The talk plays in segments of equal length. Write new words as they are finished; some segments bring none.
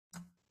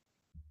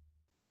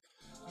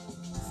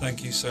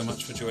Thank you so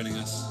much for joining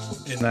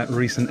us in that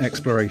recent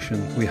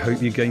exploration. We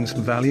hope you gained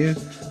some value,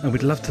 and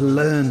we'd love to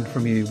learn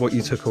from you what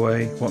you took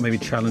away, what maybe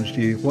challenged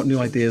you, what new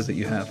ideas that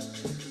you have.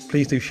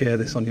 Please do share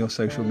this on your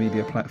social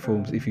media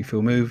platforms if you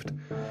feel moved.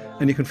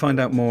 And you can find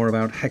out more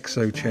about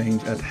Hexo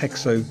Change at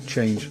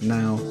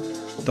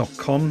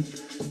hexochangenow.com,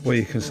 where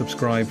you can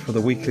subscribe for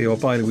the weekly or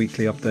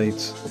bi-weekly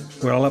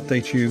updates, where I'll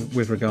update you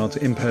with regard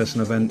to in-person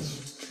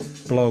events,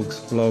 blogs,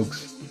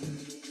 vlogs,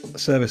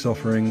 service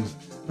offerings,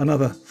 and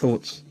other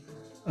thoughts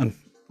and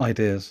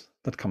ideas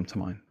that come to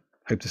mind.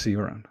 Hope to see you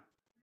around.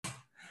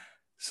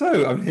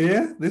 So I'm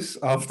here this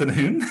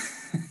afternoon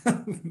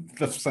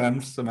for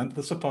Sam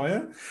Samantha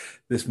Sapaya,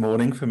 this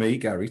morning for me,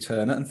 Gary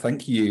Turner, and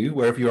thank you,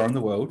 wherever you are in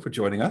the world, for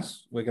joining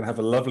us. We're going to have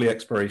a lovely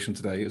exploration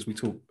today as we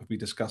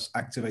discuss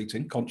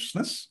activating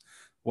consciousness,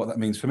 what that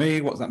means for me,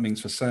 what that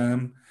means for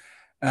Sam.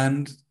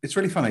 And it's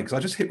really funny because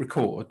I just hit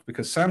record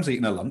because Sam's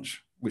eaten her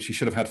lunch, which he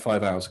should have had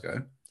 5 hours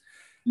ago.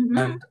 Mm-hmm.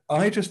 And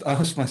I just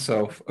asked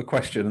myself a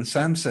question, and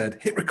Sam said,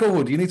 hit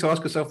record, you need to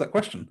ask yourself that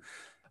question.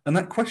 And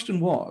that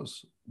question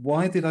was,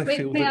 why did I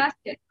feel that... ask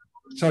it?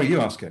 Sorry, you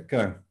ask it,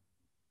 go.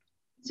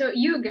 So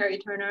you, Gary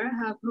Turner,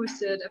 have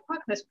hosted a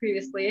podcast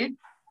previously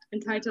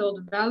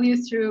entitled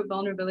Values Through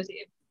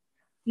Vulnerability.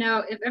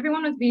 Now, if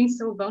everyone was being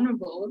so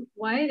vulnerable,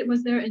 why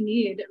was there a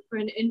need for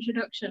an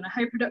introduction, a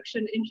high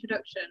production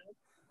introduction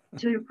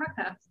to your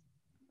podcast?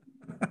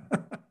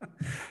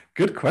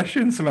 Good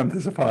question, Samantha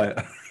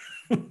Sapaya.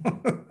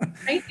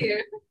 Thank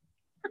you.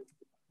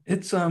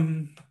 It's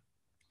isn't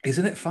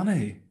it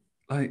funny?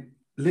 Like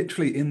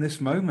literally in this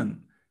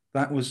moment,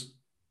 that was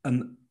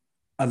a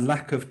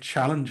lack of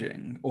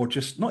challenging, or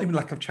just not even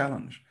lack of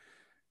challenge,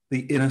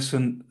 the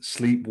innocent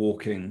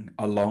sleepwalking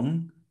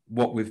along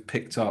what we've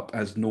picked up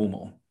as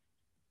normal.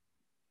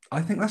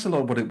 I think that's a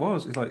lot of what it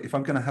was. It's like, if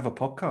I'm going to have a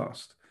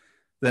podcast,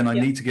 then I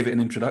need to give it an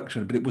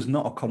introduction, but it was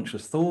not a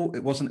conscious thought.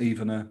 It wasn't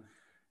even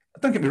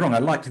don't get me wrong, I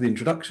liked the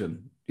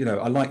introduction. You know,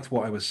 I liked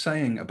what I was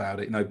saying about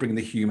it, you know, bringing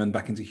the human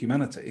back into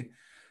humanity.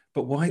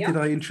 But why did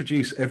I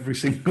introduce every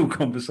single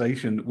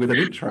conversation with an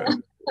intro?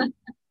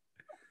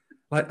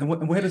 Like,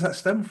 and where does that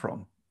stem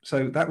from?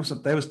 So there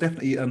was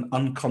definitely an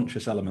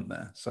unconscious element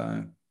there.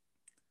 So.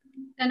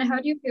 And how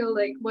do you feel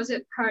like, was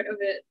it part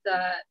of it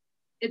that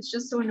it's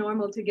just so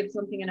normal to give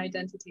something an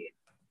identity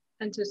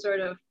and to sort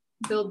of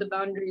build the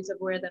boundaries of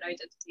where that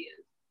identity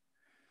is?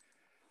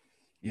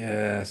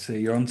 Yeah, see,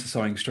 you're onto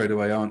something straight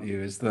away, aren't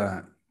you? Is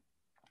that,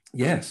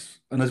 yes.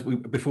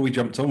 And before we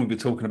jumped on, we were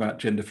talking about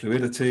gender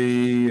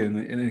fluidity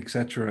and et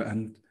cetera.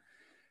 And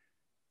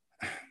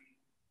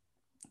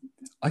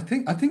I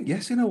think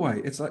yes, in a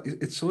way, it's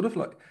sort of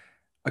like,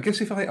 I guess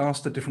if I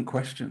asked a different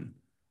question,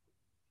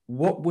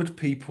 what would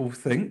people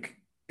think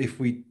if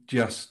we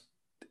just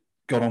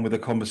got on with a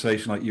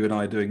conversation like you and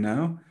I are doing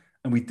now,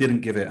 and we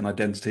didn't give it an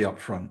identity up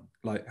front?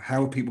 Like,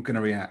 how are people going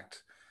to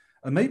react?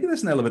 And maybe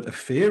there's an element of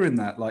fear in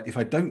that. Like, if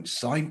I don't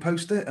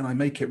signpost it and I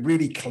make it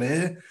really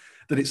clear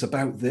that it's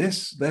about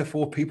this,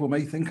 therefore people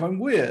may think I'm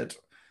weird,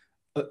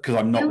 because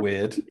I'm not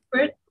weird.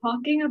 We're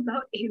talking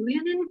about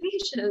alien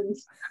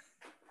invasions.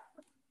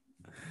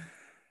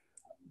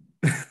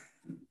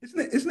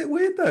 Isn't it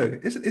weird though?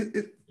 It's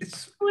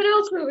What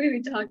else would we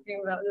be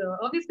talking about though?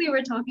 Obviously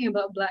we're talking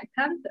about Black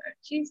Panther.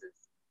 Jesus.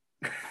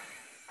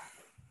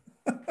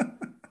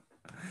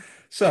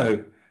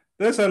 So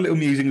there's our little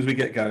musing as we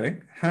get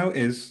going. How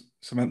is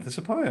Samantha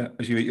Sapaya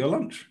as you eat your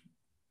lunch?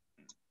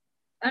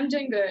 I'm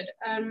doing good.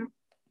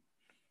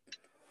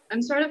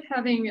 I'm sort of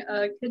having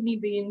a kidney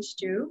bean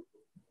stew,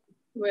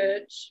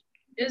 which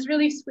is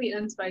really sweet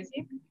and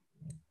spicy.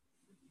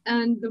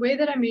 And the way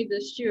that I made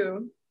this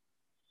stew,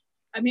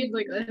 I made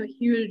like a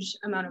huge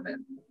amount of it.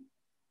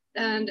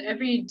 And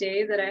every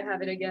day that I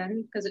have it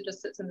again, because it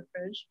just sits in the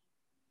fridge,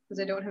 because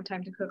I don't have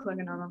time to cook like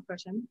a normal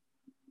person,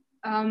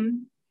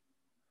 I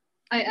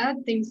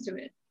add things to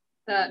it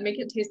that make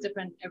it taste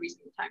different every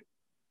single time.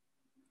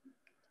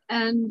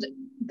 And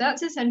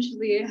that's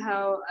essentially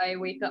how I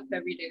wake up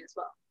every day as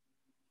well.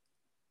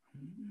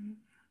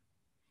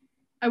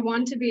 I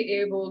want to be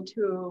able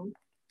to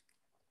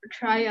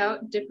try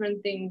out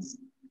different things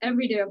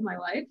every day of my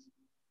life,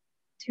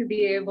 to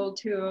be able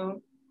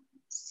to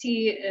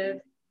see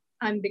if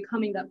I'm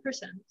becoming that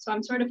person. So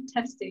I'm sort of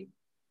testing,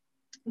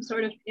 I'm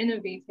sort of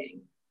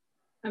innovating.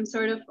 I'm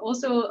sort of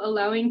also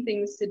allowing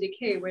things to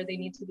decay where they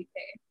need to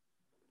decay,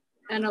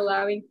 and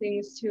allowing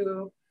things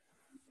to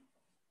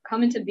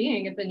come into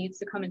being if it needs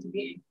to come into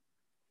being.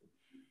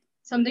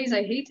 Some days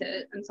I hate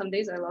it and some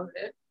days I love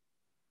it.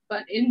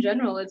 But in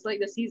general, it's like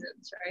the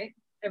seasons, right?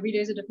 Every day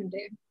is a different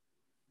day.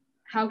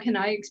 How can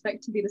I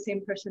expect to be the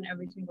same person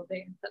every single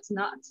day? That's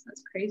nuts,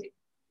 that's crazy.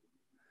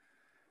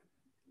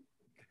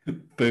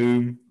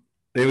 Boom.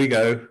 There we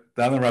go.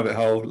 Down the rabbit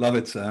hole. Love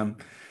it, Sam.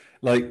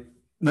 Like,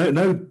 but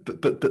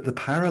the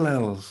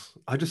parallels.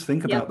 I just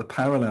think about the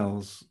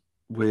parallels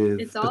with.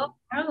 It's all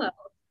parallel.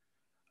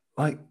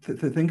 Like to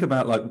think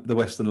about like the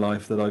Western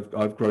life that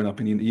I've grown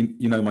up in.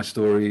 You know my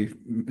story.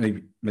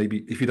 Maybe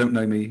if you don't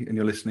know me and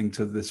you're listening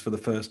to this for the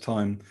first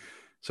time,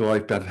 so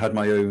I've had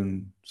my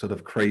own sort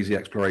of crazy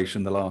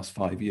exploration the last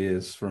 5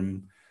 years,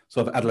 from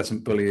sort of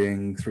adolescent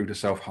bullying through to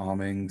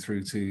self-harming,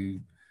 through to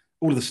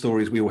all of the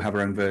stories we all have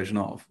our own version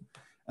of.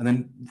 And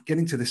then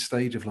getting to this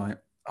stage of like,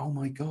 oh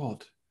my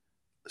God,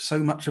 so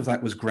much of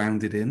that was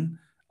grounded in,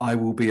 I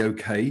will be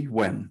okay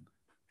when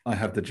I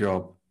have the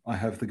job, I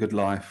have the good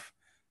life,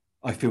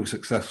 I feel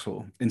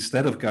successful.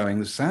 Instead of going,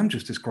 as Sam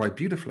just described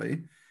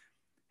beautifully,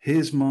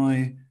 here's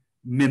my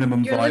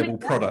minimum viable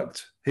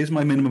product. Here's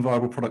my minimum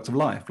viable product of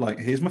life. Like,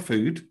 here's my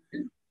food.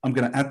 I'm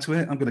going to add to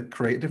it. I'm going to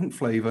create a different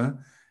flavor,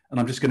 and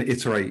I'm just going to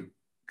iterate,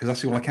 because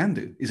that's all I can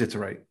do is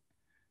iterate.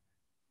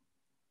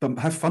 But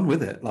have fun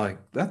with it. Like,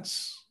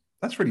 that's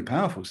really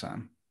powerful,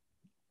 Sam.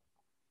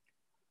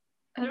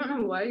 I don't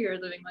know why you're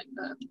living like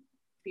that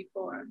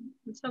before.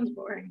 It sounds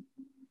boring.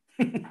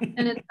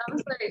 And it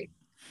sounds like,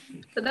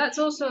 but that's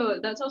also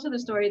the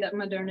story that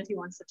modernity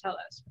wants to tell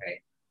us,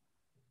 right?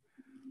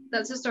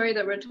 That's the story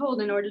that we're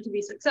told in order to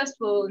be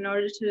successful, in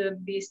order to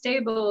be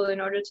stable, in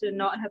order to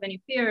not have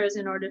any fears,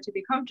 in order to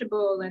be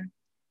comfortable,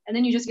 and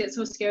then you just get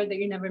so scared that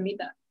you never meet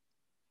that.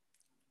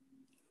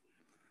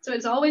 So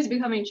it's always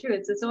becoming true.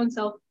 It's its own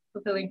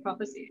self-fulfilling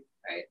prophecy,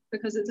 right?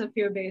 Because it's a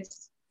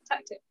fear-based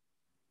tactic,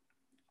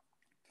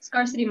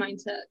 scarcity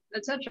mindset,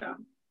 etc.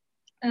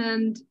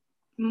 And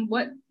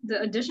what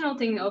the additional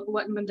thing of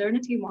what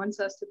modernity wants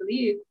us to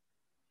believe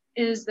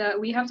is that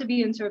we have to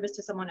be in service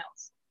to someone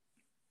else.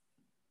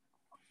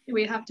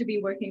 We have to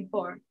be working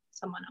for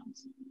someone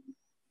else.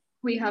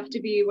 We have to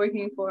be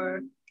working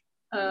for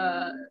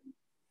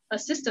a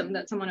system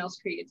that someone else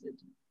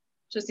created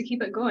just to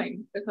keep it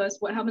going, because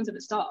what happens if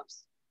it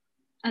stops?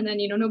 And then,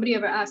 nobody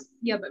ever asks,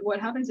 yeah, but what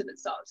happens if it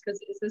stops? Because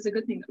is this a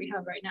good thing that we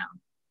have right now?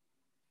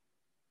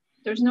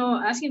 There's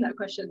no asking that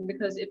question,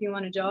 because if you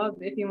want a job,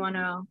 if you want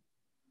a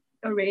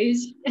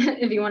raise,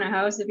 if you want a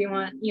house, if you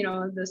want,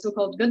 the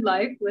so-called good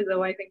life with a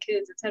wife and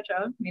kids,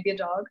 etc., maybe a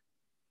dog,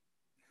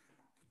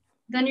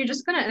 then you're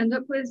just going to end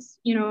up with,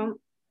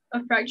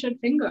 a fractured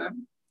finger.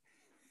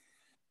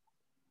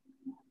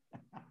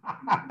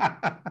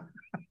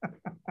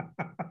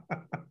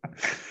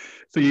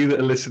 For you that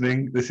are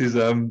listening, this is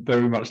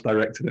very much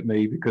directed at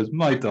me, because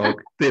my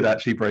dog did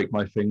actually break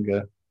my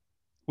finger.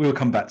 We'll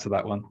come back to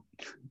that one.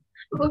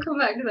 We'll come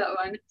back to that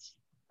one.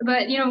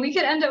 But, we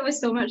could end up with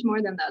so much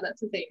more than that.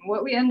 That's the thing.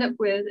 What we end up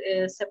with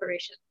is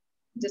separation,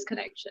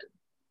 disconnection,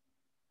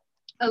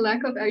 a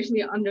lack of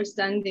actually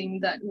understanding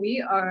that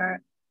we are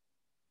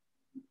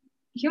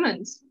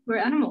humans, we're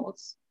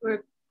animals,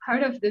 we're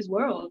part of this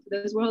world.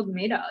 This world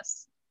made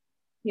us.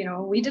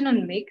 We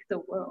didn't make the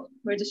world,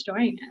 we're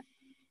destroying it.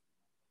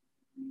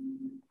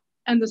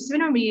 And the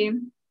sooner we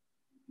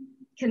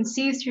can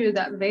see through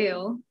that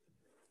veil,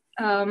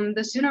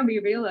 the sooner we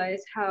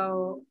realize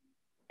how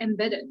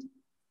embedded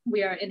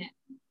we are in it.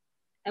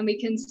 And we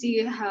can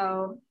see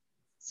how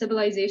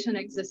civilization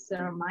exists in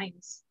our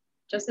minds,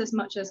 just as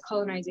much as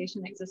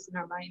colonization exists in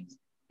our minds,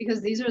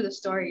 because these are the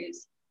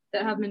stories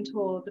that have been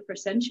told for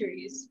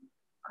centuries,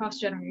 across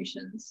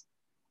generations,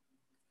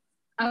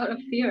 out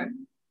of fear.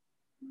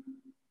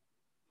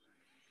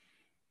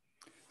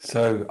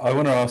 So I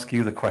want to ask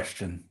you the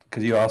question,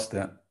 because you asked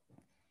it.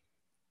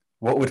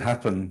 What would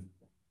happen?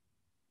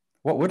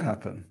 What would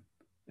happen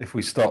if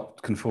we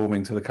stopped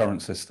conforming to the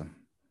current system?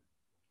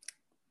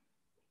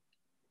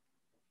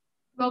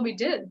 Well, we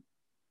did.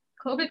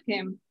 COVID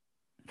came.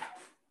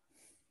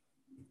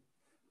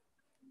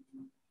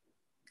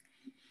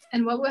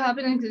 And what would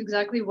happen is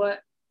exactly what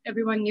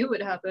everyone knew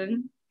would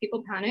happen.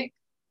 People panic.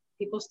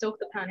 People stoke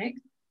the panic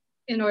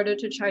in order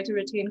to try to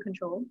retain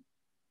control.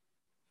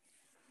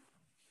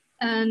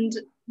 And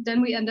then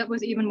we end up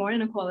with even more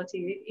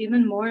inequality,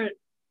 even more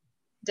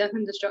death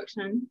and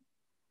destruction,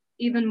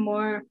 even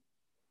more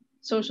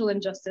social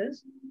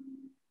injustice.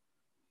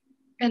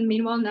 And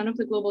meanwhile, none of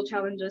the global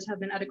challenges have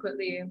been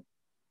adequately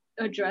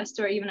addressed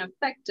or even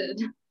affected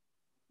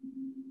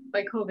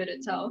by COVID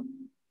itself.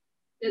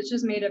 It's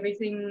just made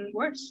everything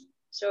worse.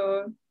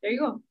 So there you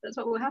go. That's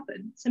what will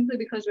happen, simply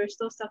because we're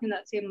still stuck in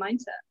that same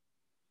mindset,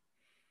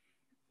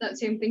 that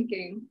same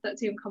thinking, that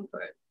same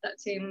comfort, that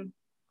same,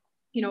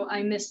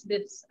 I miss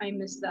this, I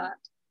miss that,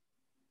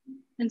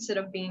 instead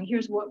of being,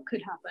 here's what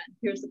could happen,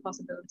 here's the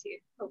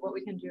possibility of what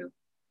we can do.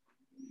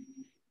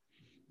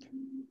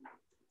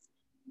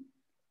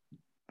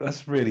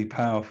 That's really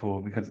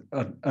powerful, because,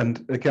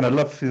 and again, I'd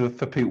love for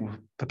people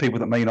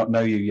that may not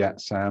know you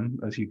yet, Sam,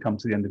 as you come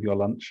to the end of your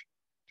lunch,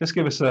 just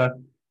give us a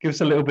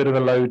little bit of a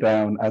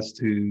lowdown as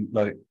to,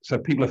 like, so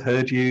people have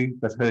heard you,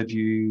 they've heard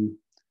you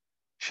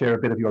share a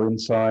bit of your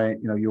insight,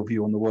 your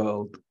view on the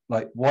world.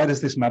 Like, why does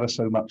this matter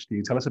so much to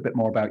you? Tell us a bit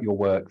more about your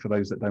work for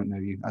those that don't know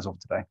you as of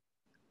today.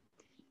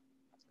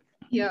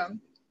 Yeah.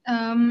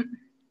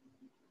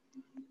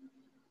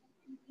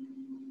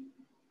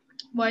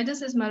 Why does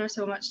this matter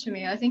so much to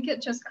me? I think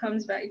it just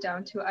comes back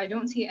down to, I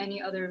don't see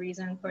any other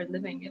reason for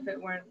living if it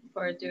weren't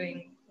for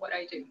doing what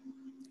I do.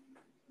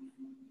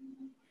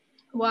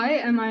 Why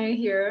am I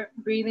here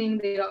breathing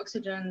the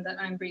oxygen that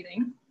I'm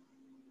breathing,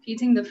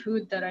 eating the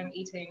food that I'm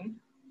eating,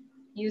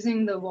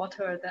 using the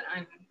water that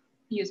I'm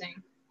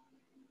using?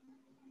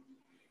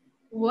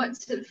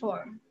 What's it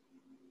for?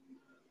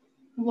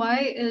 Why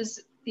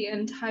is the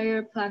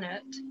entire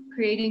planet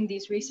creating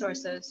these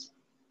resources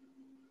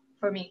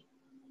for me.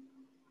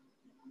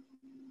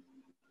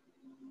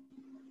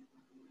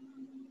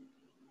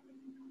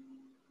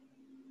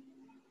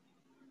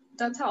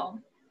 That's all.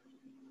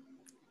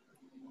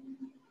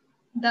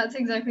 That's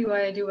exactly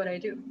why I do what I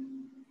do,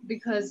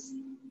 because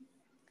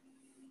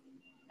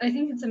I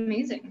think it's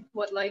amazing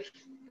what life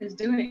is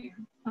doing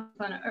on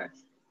planet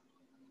Earth.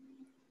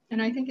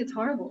 And I think it's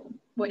horrible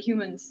what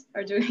humans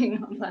are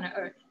doing on planet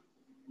Earth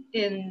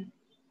in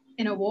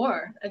a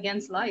war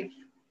against life.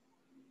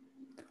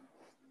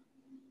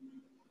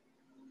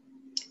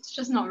 It's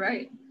just not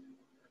right.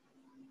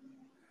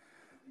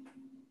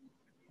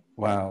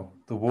 Wow,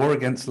 the war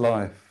against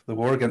life, the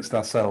war against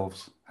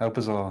ourselves. How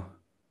bizarre.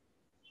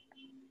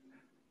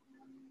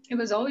 It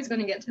was always going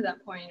to get to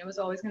that point. It was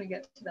always going to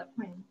get to that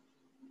point.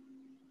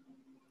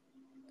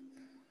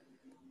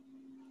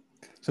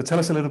 So tell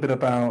us a little bit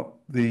about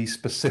the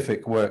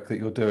specific work that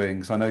you're doing.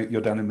 Because I know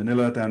you're down in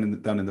Manila, down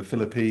in the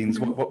Philippines.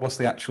 Mm-hmm. What's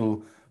the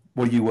actual?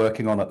 What are you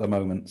working on at the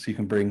moment? So you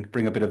can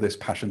bring a bit of this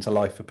passion to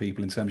life for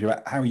people in terms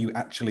of how are you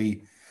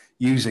actually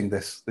using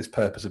this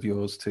purpose of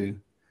yours to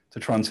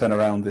try and turn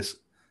around this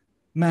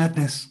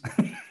madness.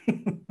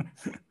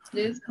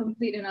 It is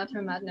complete and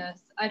utter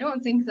madness. I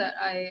don't think that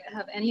I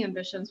have any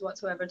ambitions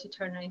whatsoever to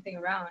turn anything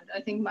around.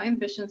 I think my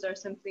ambitions are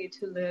simply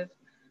to live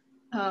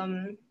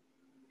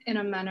in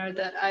a manner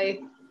that I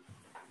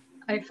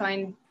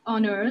find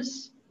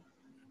honors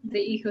the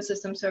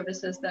ecosystem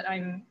services that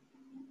I'm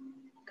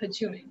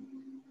consuming,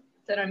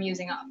 that I'm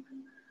using up.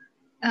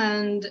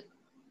 And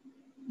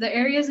the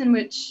areas in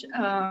which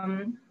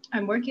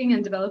I'm working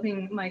and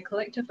developing my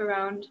collective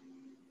around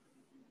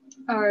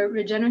are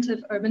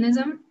regenerative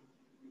urbanism,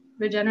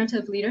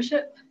 regenerative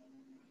leadership,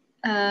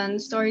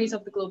 and stories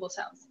of the global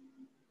south.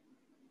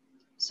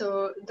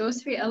 So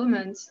those three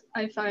elements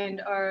I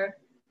find are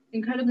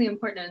incredibly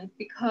important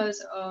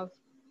because of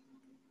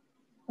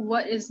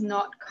what is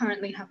not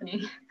currently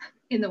happening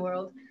in the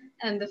world.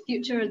 And the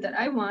future that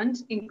I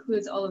want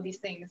includes all of these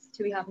things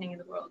to be happening in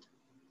the world.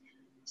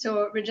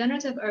 So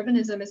regenerative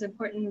urbanism is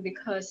important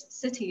because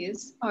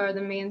cities are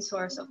the main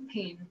source of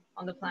pain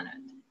on the planet.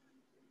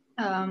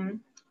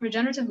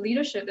 Regenerative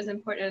leadership is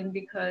important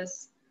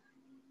because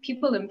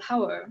people in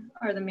power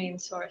are the main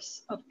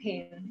source of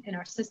pain in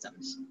our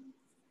systems.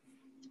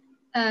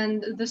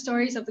 And the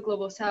stories of the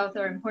global south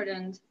are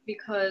important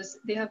because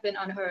they have been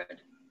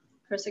unheard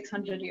for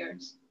 600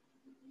 years.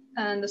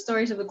 And the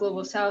stories of the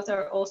global south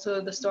are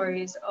also the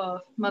stories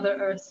of Mother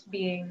Earth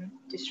being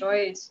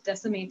destroyed,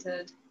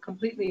 decimated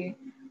completely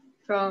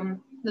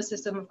from the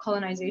system of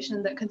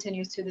colonization that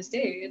continues to this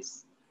day.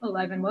 It's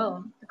alive and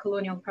well, the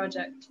colonial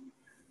project.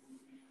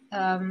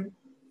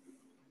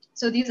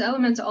 So these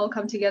elements all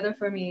come together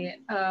for me,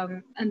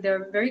 and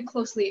they're very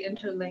closely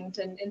interlinked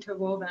and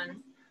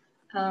interwoven.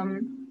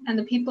 And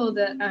the people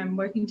that I'm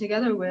working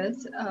together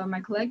with,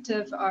 my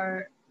collective,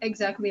 are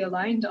exactly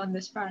aligned on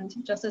this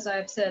front. Just as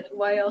I've said,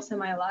 why else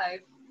am I alive?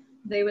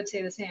 They would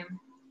say the same.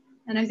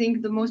 And I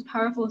think the most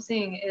powerful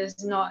thing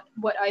is not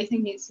what I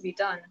think needs to be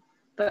done,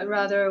 but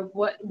rather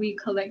what we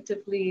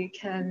collectively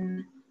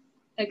can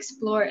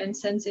explore and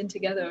sense in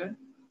together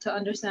to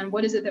understand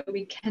what is it that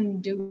we can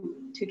do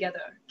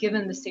together,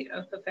 given the state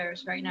of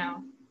affairs right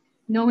now,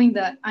 knowing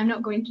that I'm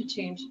not going to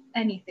change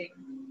anything,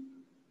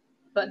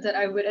 but that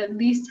I would at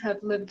least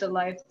have lived a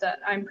life that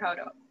I'm proud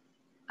of.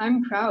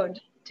 I'm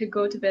proud to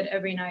go to bed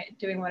every night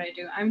doing what I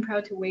do. I'm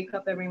proud to wake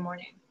up every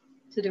morning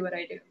to do what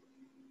I do.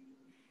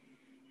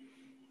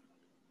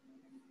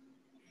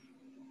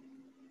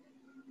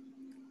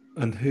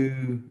 And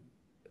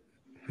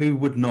who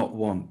would not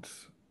want,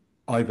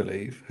 I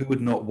believe, who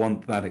would not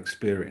want that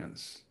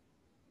experience?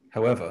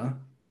 However,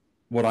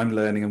 what I'm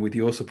learning, and with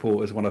your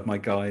support as one of my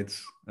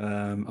guides,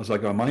 as I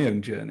go on my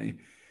own journey,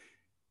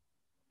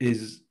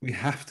 is we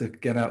have to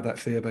get out that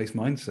fear-based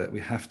mindset.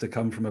 We have to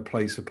come from a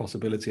place of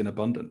possibility and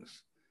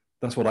abundance.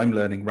 That's what I'm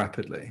learning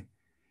rapidly.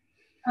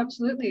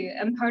 Absolutely.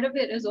 And part of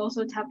it is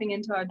also tapping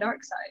into our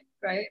dark side,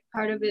 right?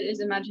 Part of it is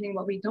imagining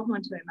what we don't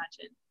want to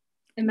imagine,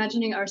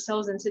 imagining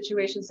ourselves in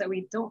situations that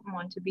we don't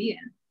want to be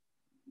in.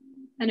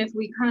 And if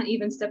we can't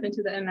even step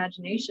into the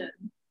imagination,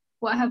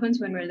 what happens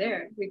when we're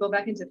there? We go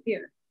back into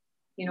fear.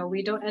 You know,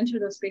 we don't enter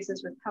those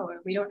spaces with power.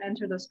 We don't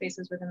enter those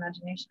spaces with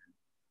imagination.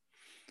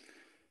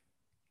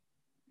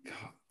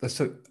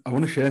 So I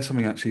want to share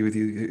something actually with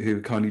you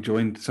who kindly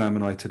joined Sam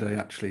and I today,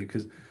 actually,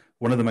 because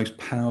one of the most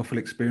powerful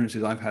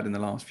experiences I've had in the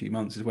last few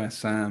months is where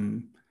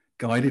Sam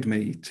guided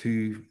me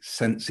to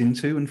sense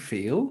into and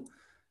feel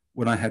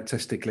when I had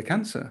testicular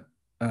cancer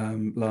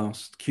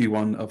last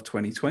Q1 of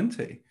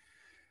 2020.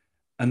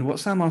 And what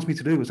Sam asked me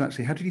to do was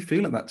actually, how did you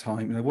feel at that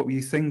time? You know, what were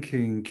you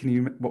thinking?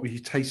 What were you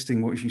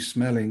tasting? What was you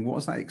smelling? What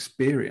was that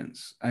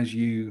experience as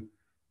you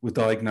were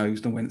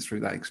diagnosed and went through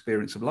that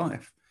experience of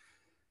life?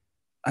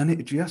 And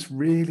it just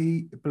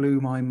really blew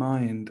my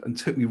mind and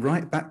took me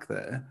right back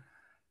there,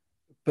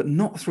 but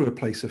not through a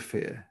place of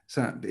fear.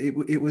 So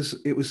it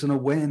was an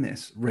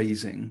awareness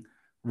raising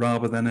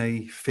rather than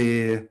a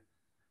fear,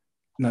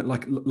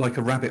 like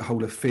a rabbit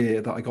hole of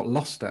fear that I got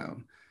lost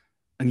down.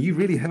 And you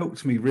really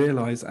helped me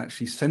realize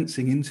actually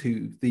sensing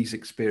into these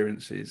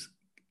experiences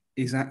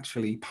is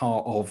actually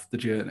part of the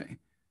journey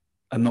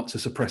and not to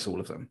suppress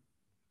all of them.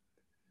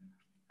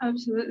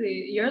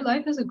 Absolutely. Your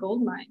life is a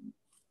gold mine.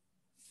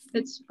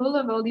 It's full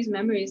of all these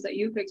memories that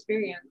you've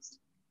experienced.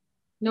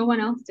 No one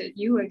else did.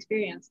 You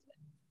experienced it.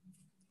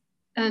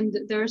 And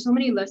there are so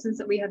many lessons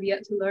that we have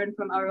yet to learn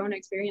from our own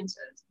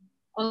experiences.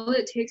 All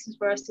it takes is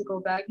for us to go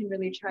back and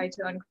really try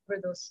to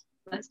uncover those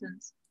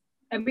lessons.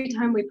 Every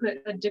time we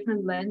put a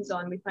different lens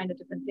on, we find a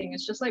different thing.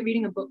 It's just like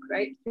reading a book,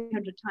 right?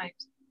 300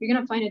 times. You're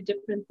going to find a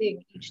different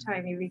thing each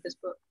time you read this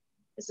book.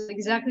 It's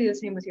exactly the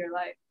same with your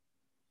life.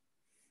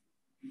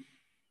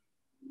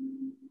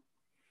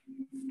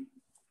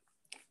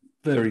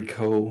 Very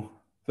cool.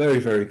 Very,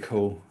 very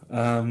cool.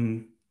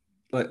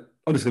 Like,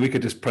 honestly, we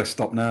could just press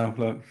stop now.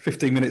 Like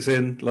 15 minutes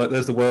in, like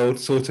there's the world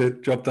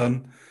sorted, job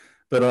done.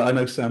 But I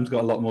know Sam's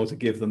got a lot more to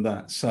give than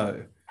that.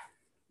 So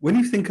when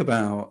you think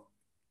about,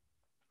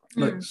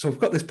 like, so I've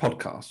got this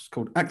podcast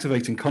called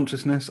Activating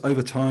Consciousness.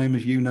 Over time,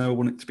 as you know, I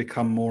want it to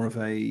become more of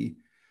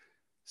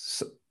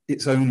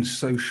its own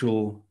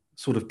social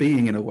sort of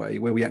being in a way,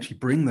 where we actually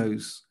bring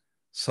those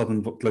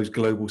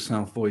global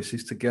South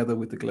voices together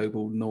with the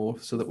global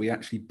North, so that we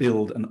actually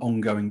build an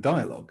ongoing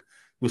dialogue.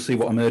 We'll see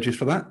what emerges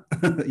for that.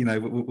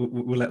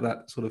 We'll let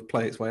that sort of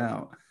play its way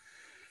out.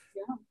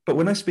 Yeah. But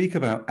when I speak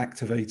about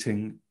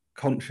activating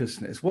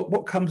consciousness,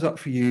 what comes up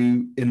for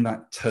you in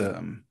that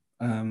term?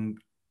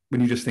 When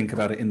you just think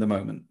about it in the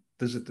moment,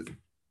 I'm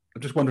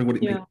just wondering what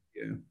it means to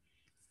you.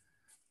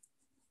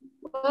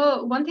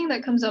 Well, one thing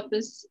that comes up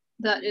is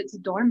that it's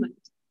dormant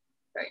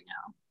right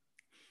now,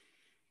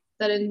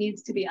 that it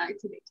needs to be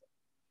activated,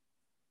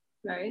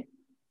 right?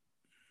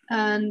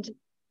 And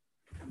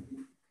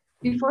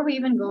before we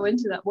even go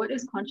into that, what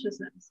is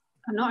consciousness?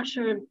 I'm not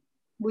sure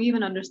we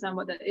even understand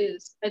what that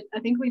is. I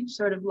think we've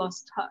sort of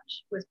lost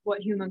touch with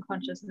what human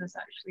consciousness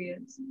actually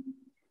is.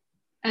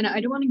 And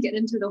I don't want to get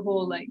into the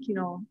whole, like,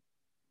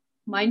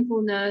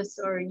 mindfulness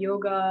or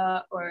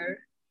yoga or,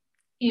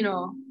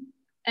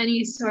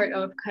 any sort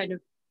of kind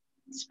of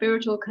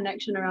spiritual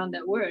connection around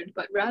that word,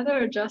 but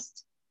rather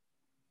just,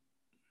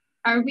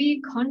 are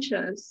we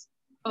conscious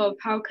of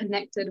how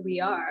connected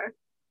we are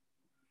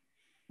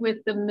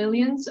with the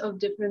millions of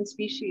different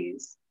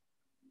species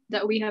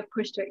that we have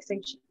pushed to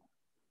extinction?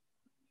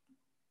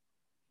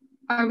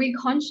 Are we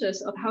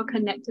conscious of how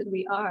connected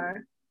we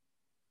are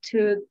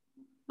to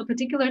a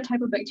particular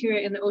type of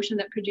bacteria in the ocean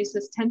that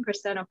produces 10%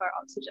 of our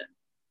oxygen?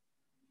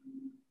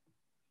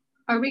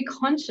 Are we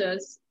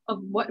conscious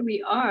of what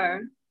we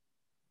are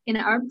in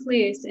our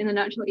place in the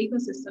natural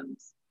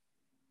ecosystems?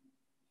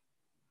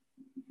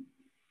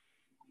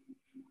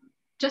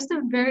 Just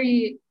a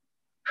very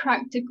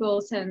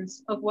practical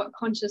sense of what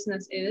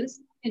consciousness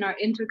is in our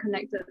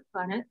interconnected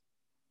planet,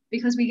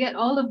 because we get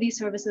all of these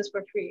services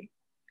for free,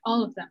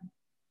 all of them.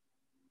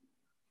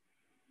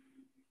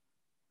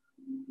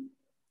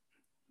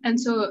 And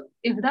so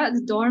if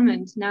that's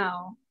dormant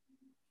now,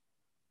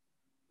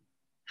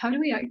 how do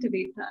we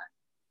activate that?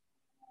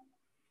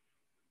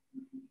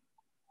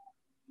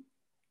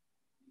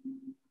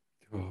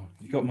 Oh,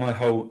 you got my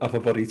whole upper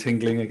body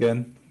tingling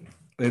again.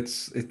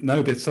 It's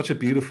such a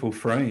beautiful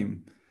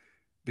frame,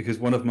 because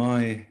one of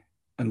my,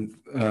 and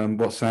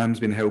what Sam's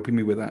been helping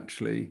me with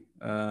actually,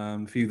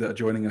 for you that are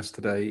joining us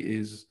today,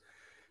 is,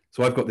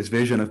 so I've got this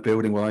vision of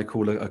building what I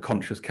call a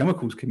conscious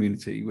chemicals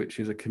community, which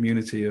is a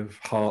community of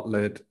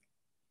heart-led,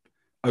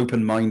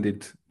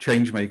 open-minded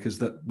change makers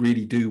that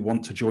really do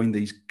want to join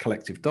these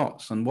collective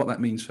dots. And what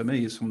that means for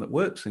me, as someone that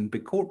works in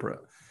big corporate,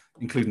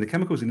 including the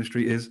chemicals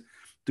industry, is,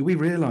 do we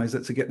realize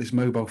that to get this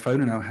mobile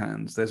phone in our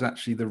hands, there's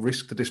actually the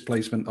risk to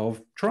displacement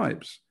of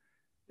tribes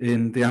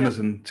in the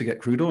Amazon to get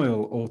crude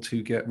oil, or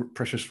to get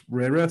precious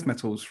rare earth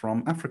metals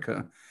from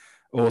Africa,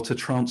 or to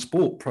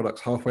transport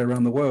products halfway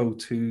around the world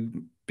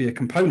to be a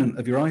component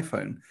of your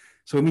iPhone?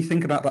 So when we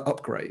think about that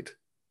upgrade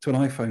to an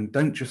iPhone,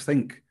 don't just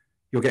think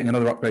you're getting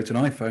another upgrade to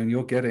an iPhone.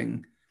 You're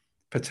getting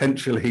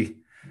potentially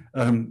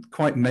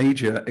quite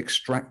major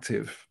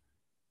extractive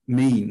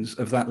means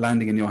of that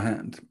landing in your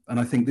hand. And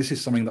I think this is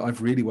something that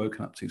I've really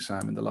woken up to,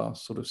 Sam, in the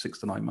last sort of 6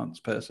 to 9 months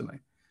personally.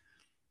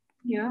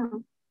 Yeah.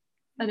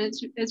 And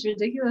it's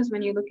ridiculous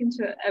when you look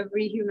into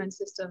every human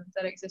system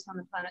that exists on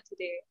the planet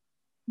today.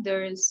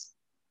 There's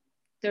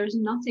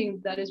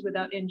nothing that is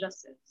without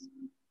injustice.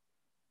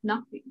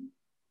 Nothing.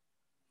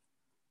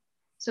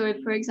 So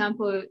if, for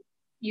example,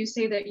 you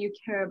say that you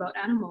care about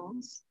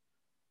animals,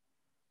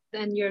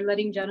 then you're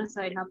letting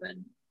genocide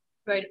happen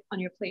right on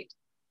your plate.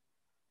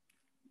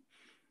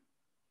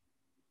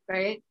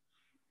 Right?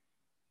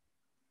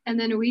 And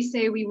then we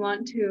say we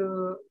want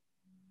to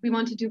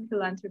do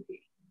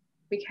philanthropy.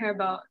 We care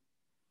about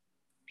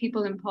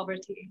people in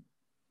poverty.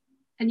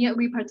 And yet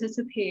we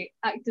participate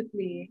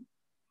actively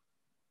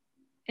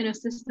in a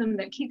system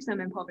that keeps them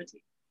in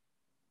poverty.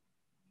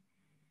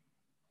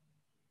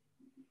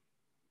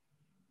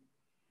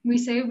 We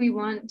say we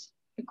want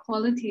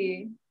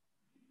equality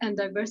and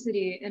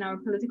diversity in our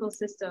political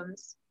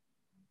systems,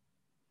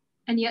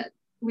 and yet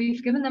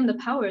we've given them the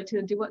power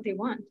to do what they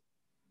want.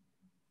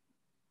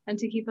 and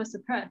to keep us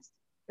suppressed,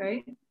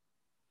 right?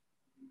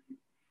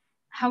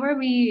 How are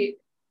we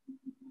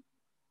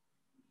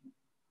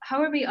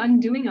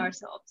undoing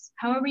ourselves?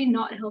 How are we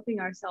not helping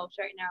ourselves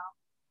right now?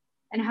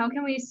 And how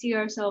can we see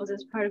ourselves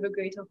as part of a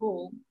greater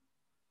whole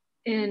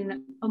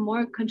in a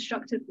more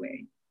constructive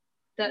way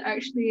that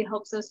actually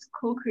helps us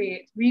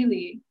co-create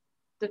really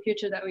the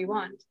future that we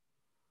want?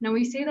 Now,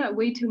 we say that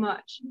way too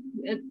much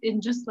in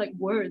just like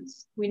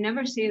words. We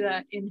never say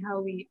that in how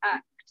we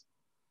act.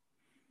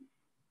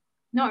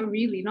 Not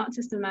really, not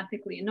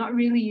systematically, not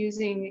really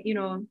using,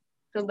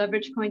 the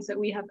leverage points that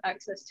we have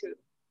access to.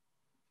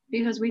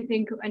 Because we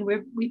think, and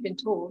we've been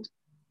told,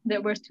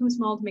 that we're too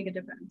small to make a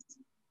difference,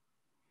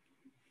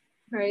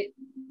 right?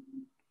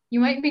 You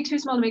might be too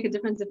small to make a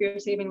difference if you're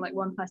saving like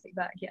one plastic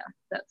bag. Yeah,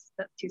 that's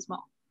too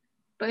small.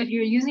 But if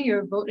you're using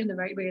your vote in the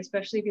right way,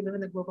 especially if you live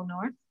in the global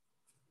north,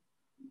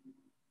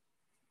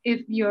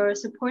 if you're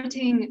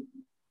supporting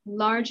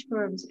large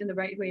firms in the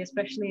right way,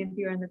 especially if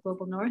you're in the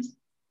global north,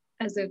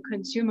 as a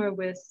consumer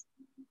with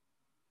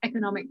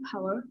economic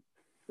power,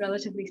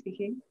 relatively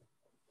speaking,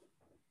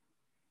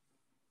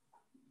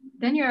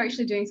 then you're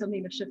actually doing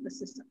something to shift the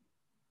system.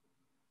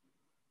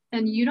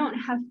 And you don't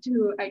have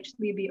to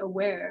actually be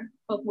aware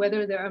of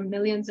whether there are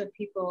millions of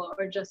people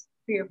or just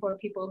 3 or 4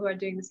 people who are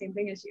doing the same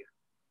thing as you,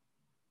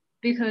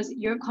 because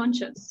you're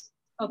conscious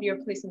of your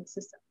place in the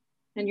system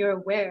and you're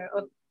aware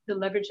of the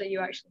leverage that you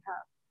actually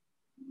have.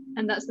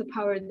 And that's the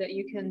power that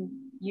you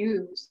can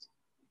use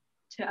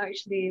to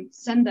actually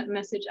send that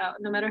message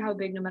out, no matter how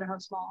big, no matter how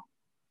small.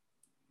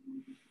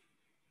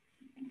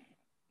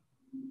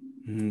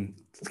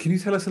 Can you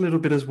tell us a little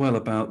bit as well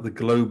about the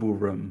global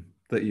room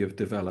that you've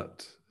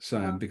developed,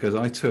 Sam? Because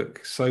I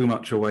took so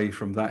much away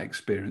from that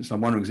experience.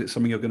 I'm wondering, is it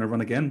something you're going to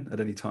run again at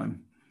any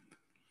time?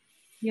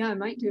 Yeah, I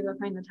might do if I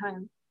find the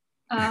time.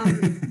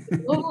 The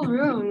global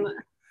room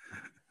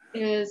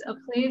is a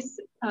place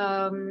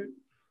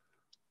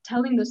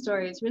telling the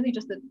story. It's really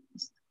just a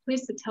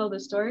place to tell the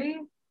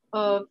story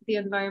of the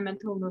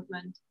environmental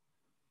movement.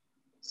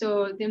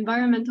 So the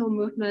environmental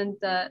movement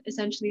that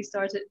essentially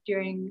started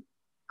during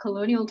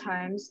colonial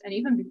times and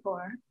even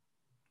before,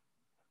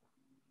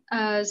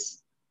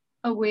 as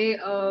a way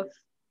of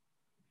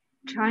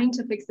trying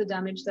to fix the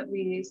damage that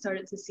we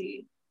started to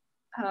see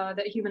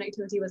that human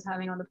activity was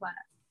having on the planet.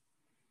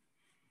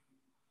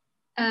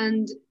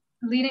 And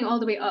leading all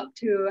the way up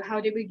to how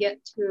did we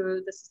get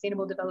to the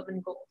Sustainable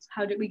Development Goals?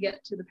 How did we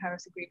get to the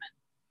Paris Agreement?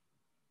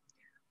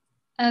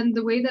 And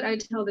the way that I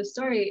tell this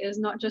story is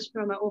not just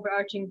from an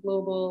overarching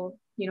global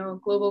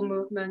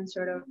movement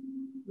sort of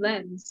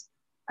lens.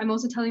 I'm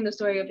also telling the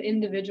story of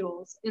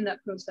individuals in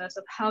that process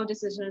of how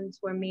decisions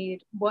were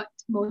made, what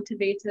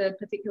motivated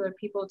particular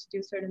people to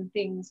do certain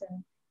things,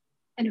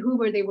 and who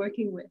were they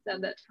working with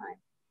at that time.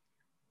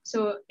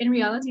 So in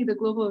reality, the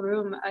global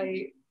room,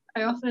 I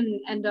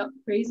often end up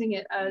phrasing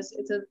it as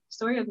it's a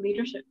story of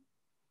leadership,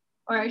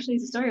 or actually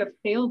it's a story of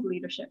failed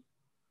leadership,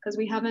 because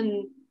we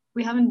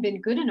haven't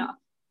been good enough,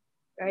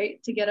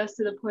 right, to get us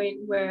to the point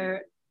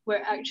where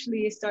we're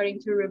actually starting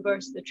to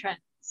reverse the trends.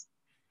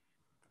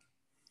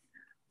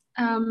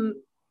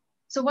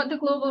 So what the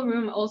global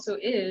room also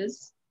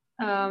is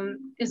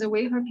a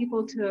way for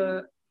people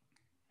to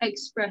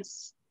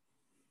express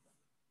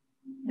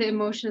the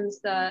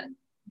emotions that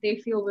they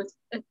feel with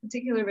a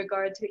particular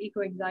regard to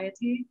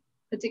eco-anxiety,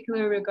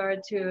 particular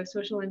regard to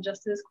social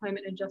injustice,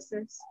 climate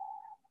injustice,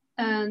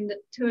 and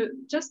to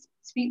just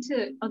speak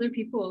to other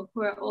people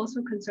who are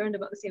also concerned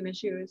about the same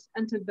issues,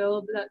 and to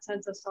build that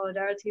sense of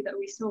solidarity that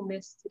we so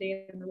miss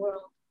today in the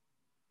world.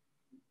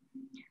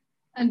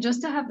 And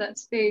just to have that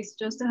space,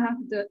 just to have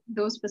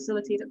those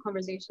facilitated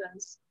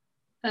conversations.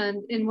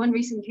 And in one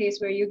recent case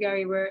where you,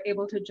 Gary, were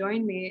able to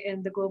join me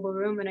in the global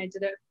room, and I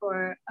did it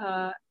for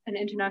an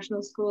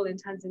international school in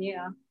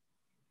Tanzania,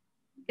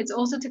 it's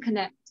also to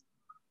connect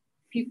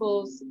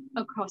peoples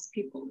across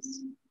peoples,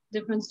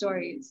 different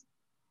stories.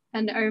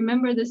 And I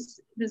remember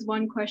this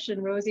one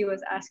question Rosie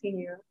was asking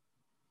you.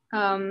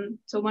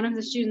 So one of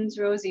the students,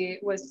 Rosie,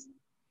 was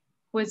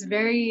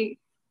very,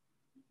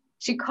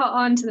 she caught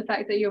on to the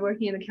fact that you're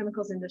working in the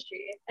chemicals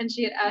industry. And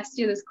she had asked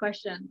you this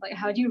question, like,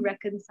 how do you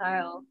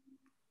reconcile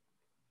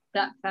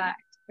that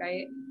fact,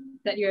 right?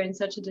 That you're in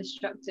such a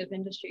destructive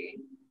industry.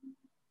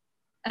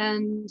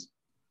 And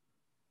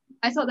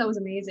I thought that was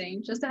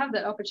amazing, just to have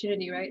that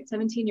opportunity, right?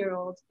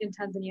 17-year-old in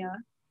Tanzania,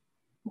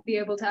 be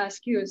able to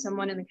ask you,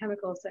 someone in the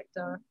chemical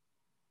sector,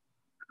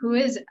 who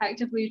is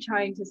actively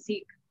trying to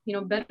seek,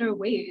 better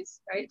ways,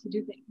 right, to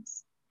do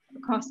things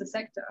across the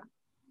sector.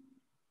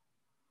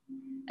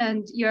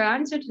 And your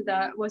answer to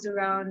that was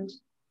around,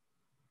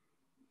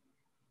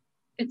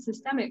 it's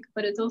systemic,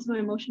 but it's also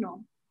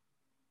emotional.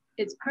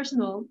 It's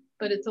personal,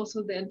 but it's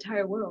also the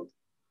entire world.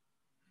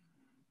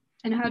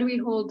 And how do we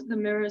hold the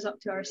mirrors up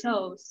to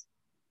ourselves?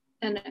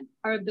 And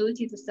our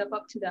ability to step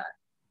up to that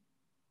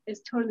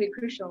is totally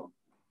crucial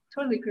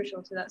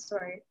to that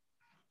story.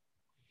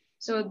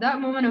 So that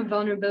moment of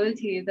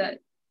vulnerability that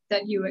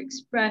you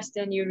expressed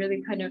and you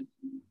really kind of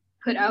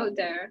put out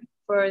there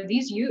for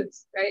these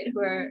youths, right,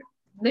 who are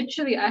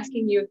literally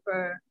asking you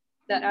for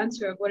that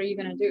answer of what are you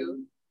going to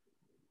do?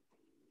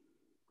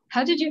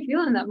 How did you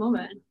feel in that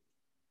moment?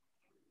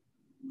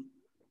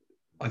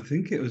 I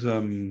think it was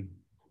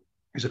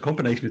a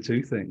combination of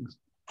two things.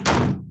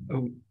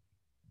 Oh,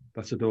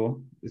 that's a door.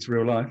 It's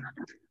real life.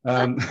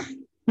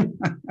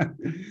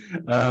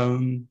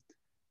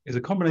 It's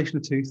a combination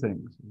of two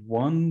things.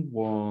 One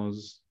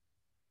was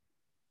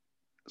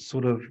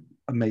sort of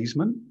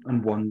amazement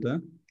and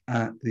wonder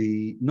at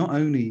the not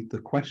only the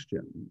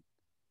question,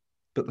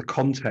 but the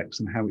context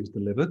and how it's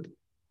delivered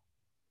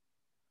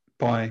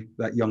by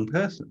that young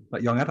person,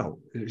 that young adult.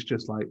 It's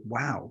just like,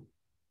 wow.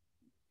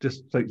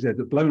 Just so yeah,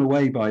 blown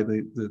away by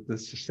the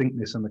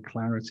succinctness and the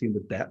clarity and the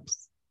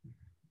depth.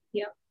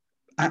 Yeah.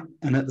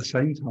 And at the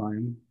same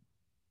time,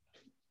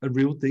 a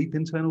real deep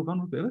internal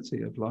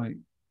vulnerability of like,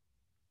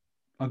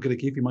 I'm going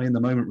to give you my in the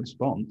moment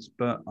response,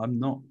 but I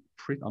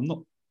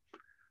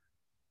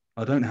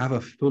don't have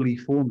a fully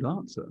formed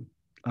answer,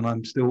 and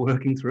I'm still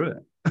working through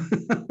it.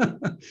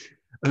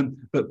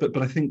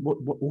 But I think what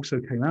also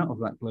came out of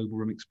that global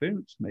room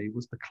experience for me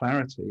was the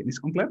clarity, and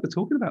I'm glad we're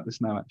talking about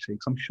this now, actually,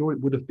 because I'm sure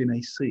it would have been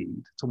a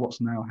seed to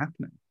what's now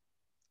happening,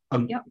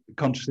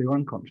 consciously or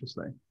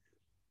unconsciously.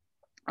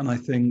 And I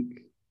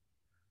think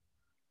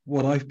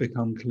what I've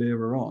become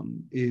clearer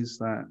on is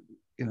that,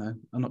 I'm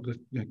not just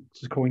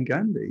coin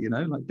Gandhi,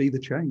 like be the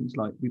change.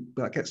 Like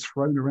that gets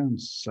thrown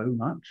around so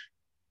much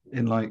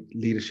in like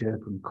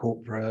leadership and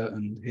corporate,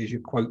 and here's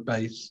your quote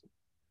base.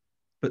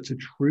 But to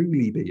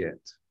truly be it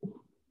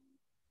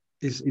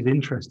is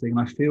interesting.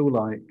 And I feel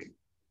like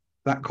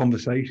that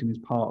conversation is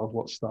part of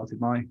what started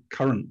my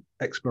current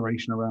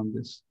exploration around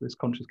this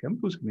conscious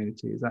chemicals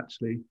community, is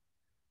actually,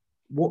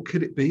 what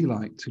could it be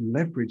like to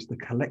leverage the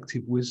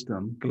collective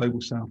wisdom,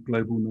 global south,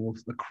 global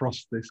north,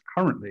 across this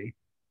currently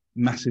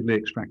massively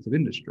extractive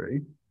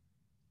industry?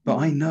 But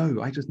I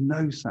just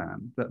know,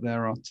 Sam, that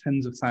there are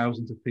tens of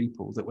thousands of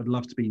people that would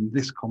love to be in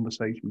this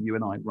conversation with you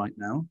and I right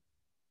now.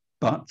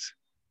 But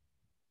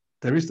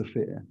there is the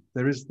fear,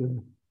 there is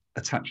the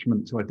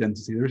attachment to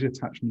identity, there is the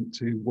attachment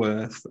to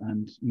worth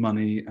and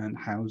money and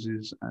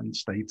houses and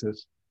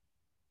status.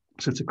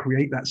 So to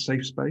create that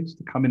safe space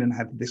to come in and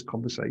have this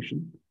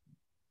conversation,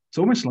 it's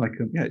almost like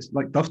it's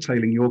like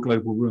dovetailing your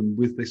global room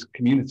with this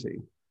community,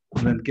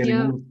 and then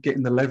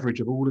getting the leverage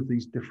of all of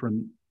these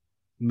different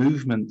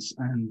movements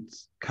and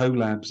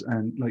collabs.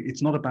 And like,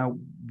 it's not about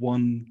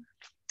one.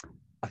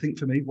 I think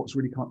for me, what's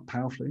really quite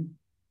powerfully,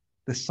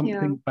 there's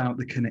something about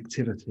the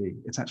connectivity.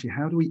 It's actually,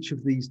 how do each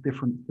of these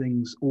different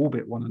things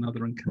orbit one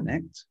another and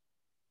connect,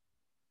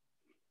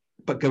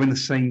 but go in the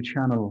same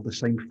channel, the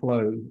same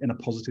flow in a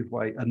positive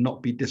way, and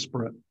not be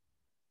disparate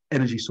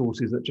energy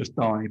sources that just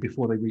die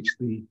before they reach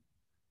the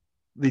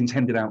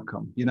intended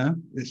outcome.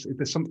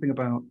 There's something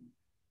about.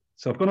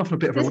 So I've gone off on a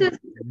bit of a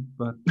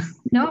but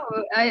no,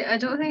 I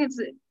don't think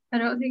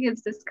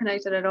it's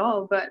disconnected at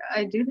all, but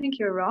I do think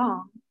you're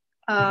wrong.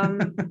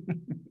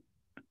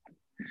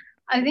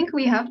 I think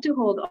we have to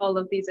hold all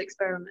of these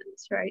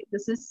experiments, right?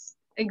 This is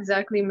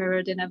exactly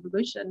mirrored in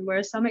evolution,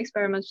 where some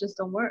experiments just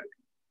don't work.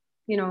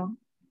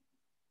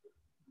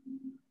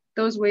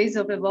 Those ways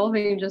of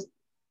evolving just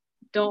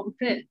don't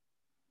fit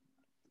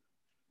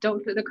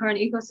the current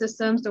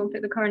ecosystems, don't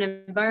fit the current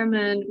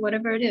environment,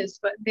 whatever it is,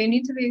 but they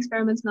need to be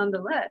experiments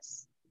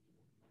nonetheless,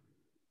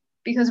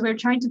 because we're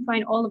trying to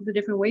find all of the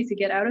different ways to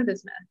get out of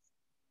this mess.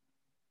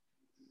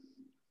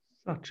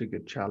 Such a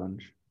good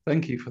challenge.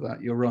 Thank you for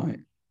that. You're right.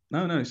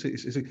 No, it's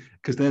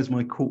because there's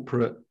my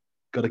corporate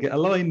got to get a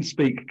line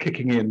speak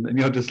kicking in, and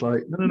you're just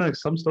like, no,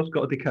 some stuff's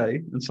got to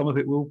decay and some of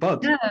it will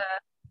bud.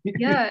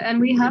 Yeah, and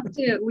we have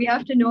to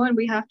know, and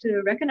we have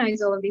to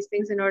recognize all of these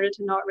things in order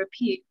to not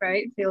repeat,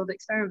 right, failed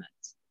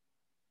experiments.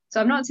 So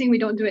I'm not saying we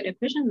don't do it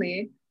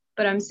efficiently,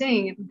 but I'm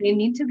saying they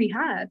need to be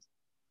had,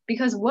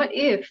 because what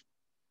if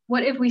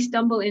we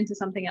stumble into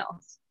something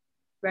else,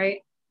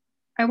 right?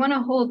 I want to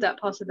hold that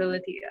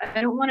possibility.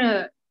 I don't want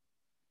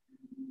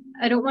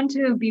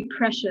to be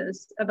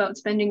precious about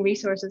spending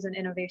resources in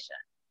innovation,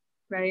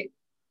 right?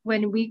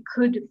 When we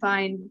could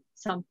find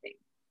something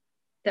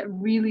that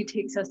really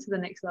takes us to the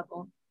next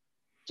level,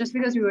 just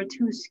because we were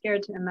too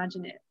scared to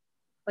imagine it.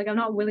 Like, I'm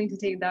not willing to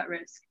take that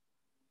risk.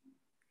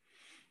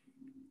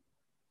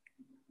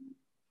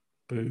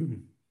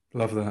 Boom.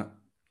 Love that.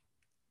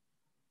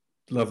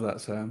 Love that,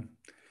 Sam.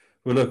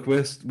 Well, look,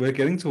 we're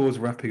getting towards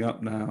wrapping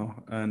up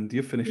now, and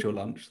you've finished your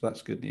lunch.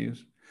 That's good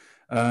news.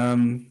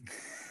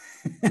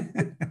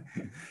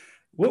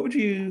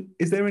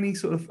 Is there any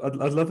sort of,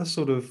 I'd love a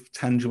sort of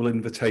tangible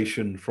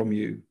invitation from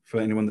you for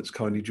anyone that's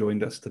kindly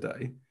joined us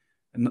today.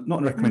 And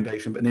not a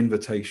recommendation, but an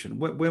invitation.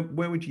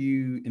 Where would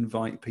you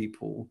invite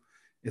people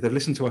if they've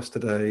listened to us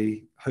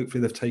today?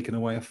 Hopefully they've taken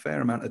away a fair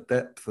amount of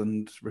depth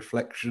and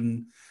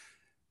reflection.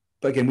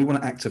 But again, we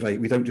want to activate.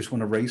 We don't just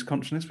want to raise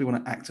consciousness. We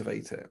want to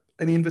activate it.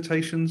 Any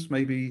invitations?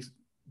 Maybe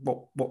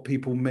what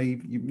people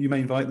you may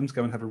invite them to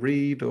go and have a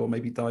read, or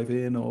maybe dive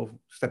in or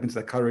step into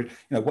their courage.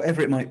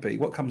 Whatever it might be.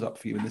 What comes up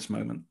for you in this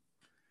moment?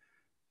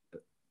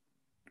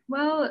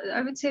 Well,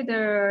 I would say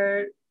there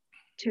are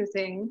two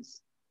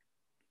things.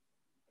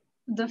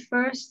 The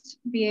first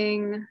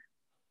being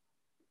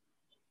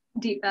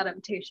deep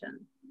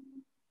adaptation.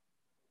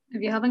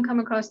 If you haven't come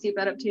across Deep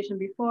Adaptation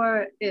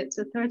before, it's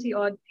a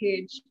 30-odd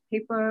page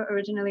paper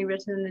originally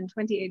written in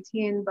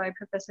 2018 by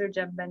Professor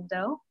Jeb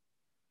Bendell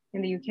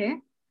in the UK.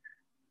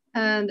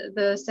 And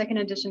the second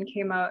edition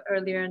came out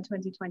earlier in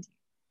 2020.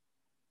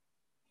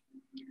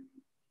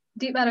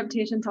 Deep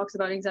Adaptation talks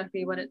about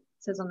exactly what it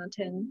says on the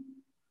tin.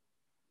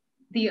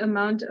 The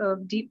amount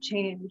of deep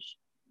change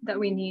that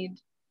we need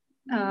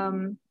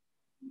in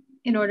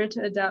order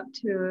to adapt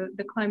to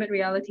the climate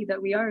reality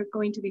that we are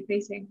going to be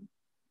facing,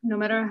 no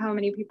matter how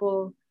many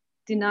people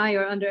deny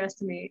or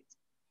underestimate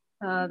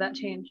that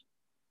change.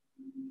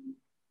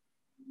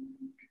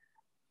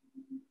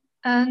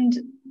 And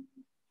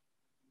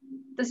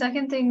the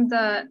second thing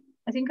that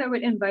I think I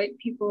would invite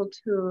people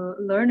to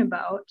learn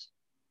about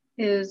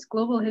is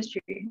global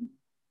history.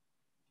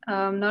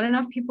 Not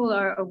enough people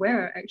are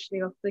aware, actually,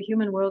 of the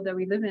human world that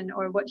we live in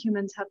or what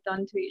humans have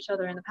done to each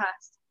other in the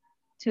past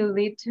to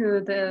lead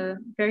to the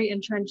very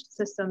entrenched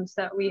systems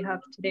that we have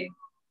today.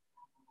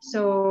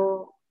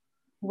 So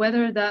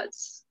whether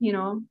that's, you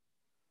know,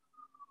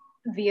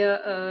 via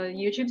a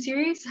YouTube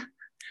series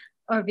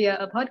or via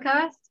a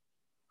podcast,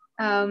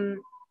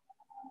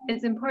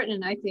 it's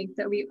important, I think,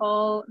 that we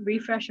all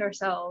refresh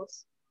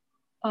ourselves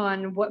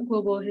on what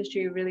global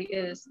history really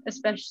is,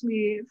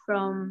 especially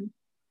from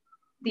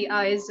the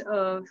eyes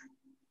of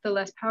the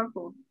less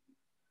powerful.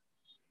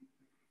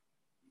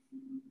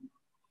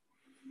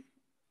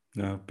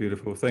 No,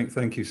 beautiful.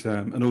 Thank you,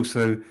 Sam. And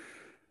also,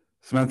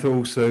 Samantha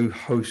also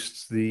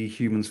hosts the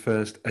Humans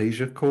First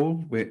Asia call,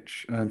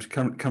 which she's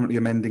currently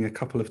amending a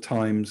couple of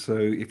times. So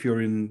if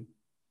you're in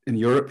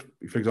Europe,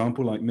 for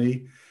example, like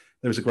me,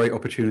 there's a great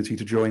opportunity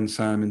to join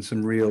Sam in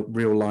some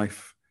real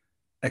life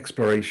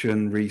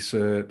exploration,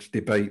 research,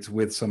 debate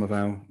with some of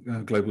our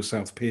Global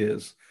South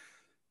peers.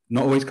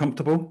 Not always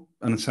comfortable.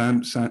 And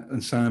Sam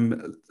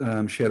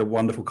shared a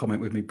wonderful comment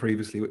with me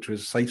previously, which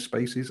was safe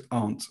spaces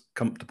aren't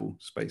comfortable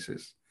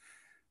spaces.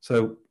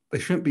 So they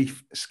shouldn't be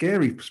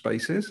scary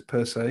spaces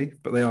per se,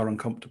 but they are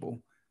uncomfortable.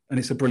 And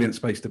it's a brilliant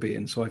space to be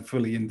in. So I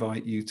fully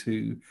invite you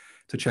to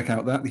check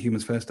out that, the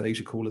Humans First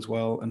Asia call as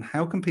well. And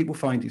how can people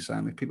find you,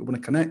 Sam? If people want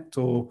to connect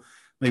or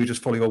maybe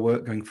just follow your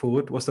work going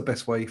forward, what's the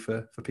best way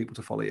for people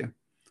to follow you?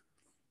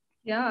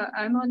 Yeah,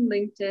 I'm on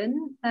LinkedIn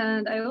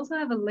and I also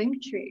have a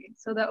Linktree.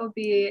 So that would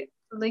be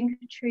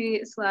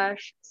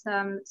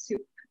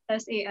Linktree/SamSoup,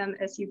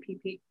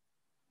 SAMSUPP.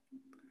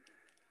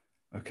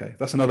 Okay,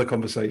 that's another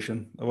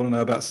conversation. I want to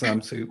know about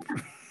Sam Soup.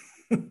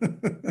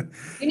 You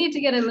need to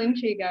get a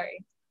Linktree,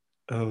 Gary.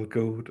 Oh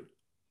God,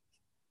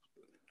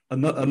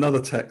 another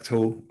tech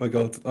tool. My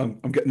God,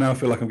 now I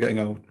feel like I'm getting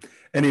old.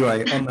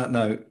 Anyway, on that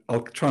note,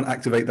 I'll try and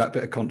activate that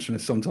bit of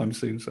consciousness sometime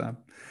soon, Sam.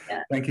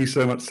 Yeah. Thank you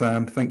so much,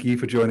 Sam. Thank you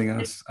for joining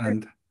us,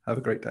 and have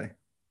a great day.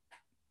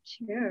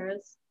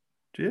 Cheers.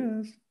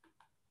 Cheers.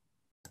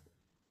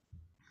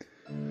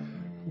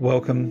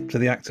 Welcome to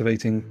the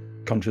Activating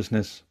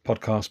Consciousness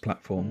podcast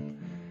platform.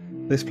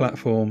 This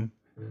platform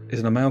is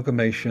an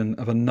amalgamation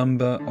of a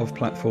number of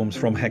platforms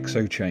from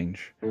Hexo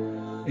Change,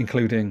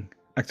 including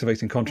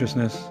Activating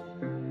Consciousness,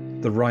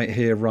 the Right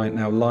Here, Right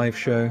Now live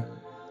show,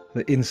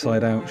 the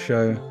Inside Out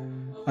show,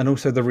 and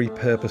also the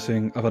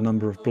repurposing of a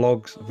number of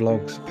blogs,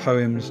 vlogs,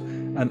 poems,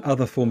 and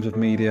other forms of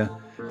media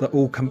that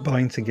all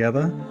combined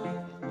together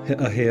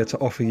are here to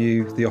offer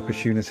you the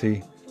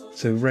opportunity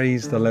to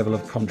raise the level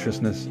of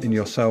consciousness in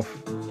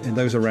yourself, in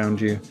those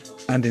around you,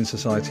 and in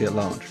society at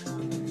large.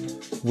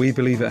 We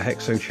believe at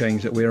Hexo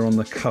Change that we are on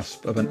the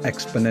cusp of an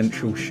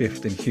exponential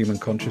shift in human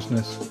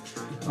consciousness,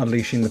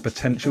 unleashing the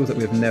potential that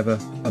we have never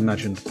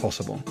imagined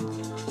possible.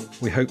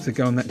 We hope to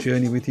go on that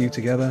journey with you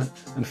together,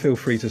 and feel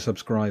free to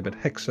subscribe at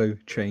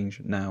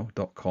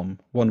hexochangenow.com,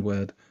 one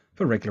word,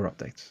 for regular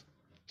updates.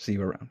 See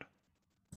you around.